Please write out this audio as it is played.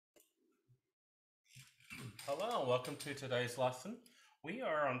Hello, welcome to today's lesson. We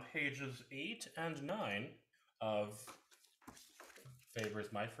are on pages 8 and 9 of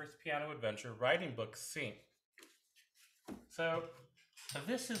Faber's My First Piano Adventure Writing Book C. So,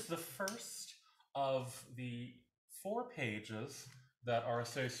 this is the first of the 4 pages that are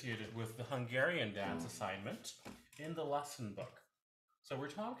associated with the Hungarian dance assignment in the lesson book. So, we're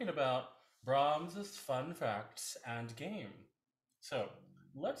talking about Brahms's fun facts and game. So,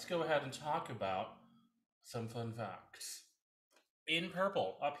 let's go ahead and talk about some fun facts. In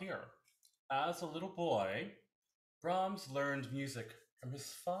purple, up here, as a little boy, Brahms learned music from his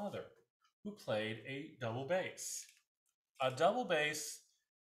father, who played a double bass. A double bass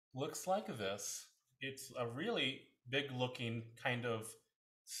looks like this. It's a really big looking kind of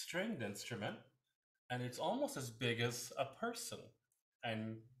stringed instrument, and it's almost as big as a person.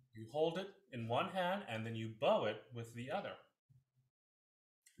 And you hold it in one hand and then you bow it with the other.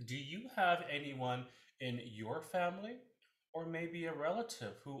 Do you have anyone in your family or maybe a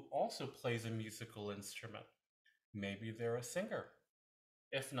relative who also plays a musical instrument? Maybe they're a singer.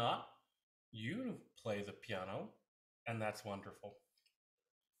 If not, you play the piano, and that's wonderful.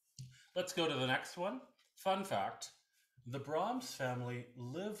 Let's go to the next one. Fun fact: the Brahms family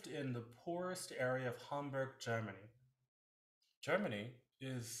lived in the poorest area of Hamburg, Germany. Germany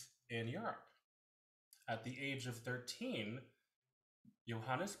is in Europe. At the age of 13,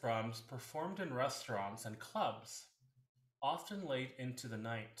 Johannes Brahms performed in restaurants and clubs, often late into the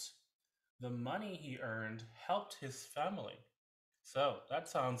night. The money he earned helped his family. So that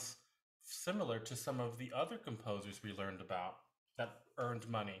sounds similar to some of the other composers we learned about that earned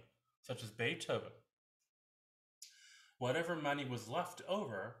money, such as Beethoven. Whatever money was left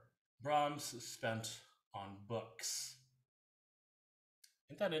over, Brahms spent on books.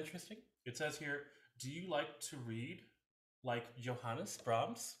 Isn't that interesting? It says here, do you like to read like Johannes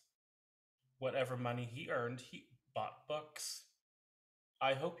Brahms? Whatever money he earned, he bought books.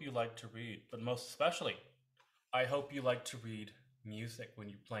 I hope you like to read, but most especially, I hope you like to read music when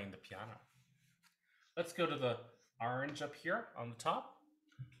you're playing the piano. Let's go to the orange up here on the top.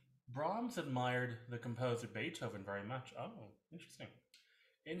 Brahms admired the composer Beethoven very much. Oh, interesting.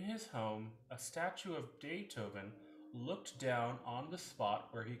 In his home, a statue of Beethoven looked down on the spot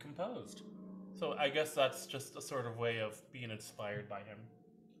where he composed. So I guess that's just a sort of way of being inspired by him.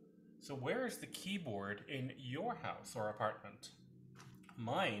 So, where is the keyboard in your house or apartment?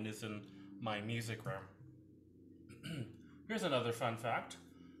 Mine is in my music room. Here's another fun fact.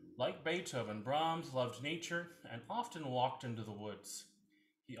 Like Beethoven, Brahms loved nature and often walked into the woods.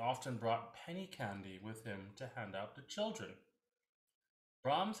 He often brought penny candy with him to hand out to children.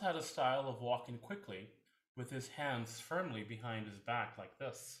 Brahms had a style of walking quickly with his hands firmly behind his back like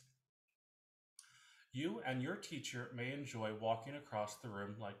this. You and your teacher may enjoy walking across the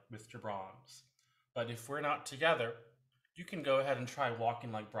room like Mr. Brahms, but if we're not together, you can go ahead and try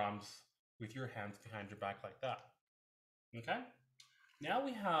walking like Brahms with your hands behind your back like that. Okay? Now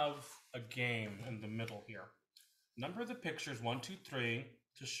we have a game in the middle here. Number the pictures 1, 2, 3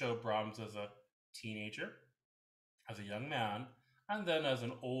 to show Brahms as a teenager, as a young man, and then as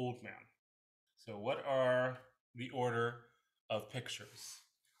an old man. So, what are the order of pictures?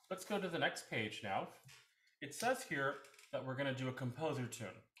 Let's go to the next page now. It says here that we're going to do a composer tune.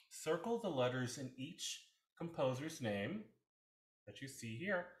 Circle the letters in each composer's name that you see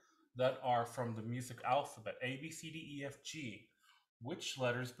here that are from the music alphabet A, B, C, D, E, F, G. Which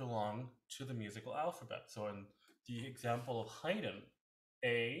letters belong to the musical alphabet? So, in the example of Haydn,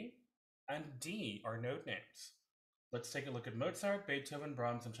 A and D are note names. Let's take a look at Mozart, Beethoven,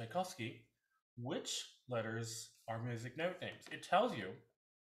 Brahms, and Tchaikovsky. Which letters are music note names? It tells you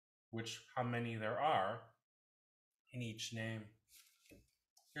how many there are in each name.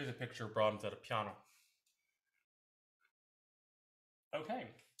 Here's a picture of Brahms at a piano. Okay,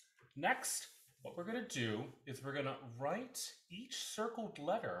 next, what we're going to do is we're going to write each circled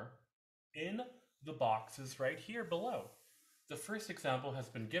letter in the boxes right here below. The first example has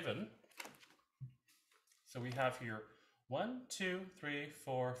been given. So we have here 1, 2, 3,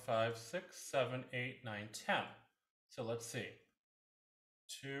 4, 5, 6, 7, 8, 9, 10. So let's see.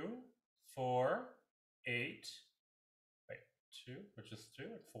 2, 4, 8, wait, 2, which is 2,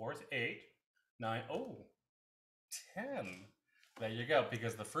 4 is 8, 9, oh, 10. There you go,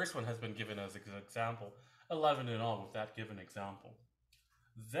 because the first one has been given as an example. 11 in all with that given example.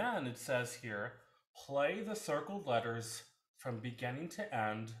 Then it says here, play the circled letters from beginning to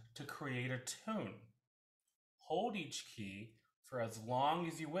end to create a tune. Hold each key for as long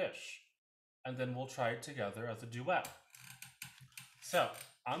as you wish, and then we'll try it together as a duet. So,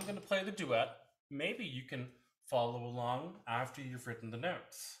 I'm going to play the duet. Maybe you can follow along after you've written the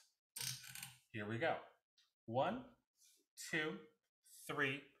notes. Here we go. 1, 2,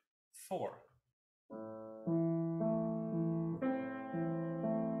 3, 4.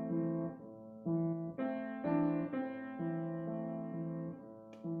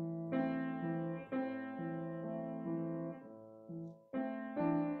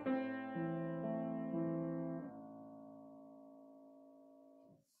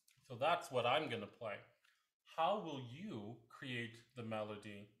 So that's what I'm going to play. How will you create the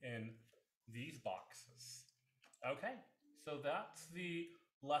melody in these boxes? Okay, so that's the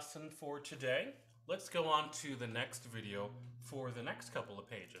lesson for today. Let's go on to the next video for the next couple of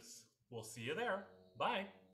pages. We'll see you there. Bye.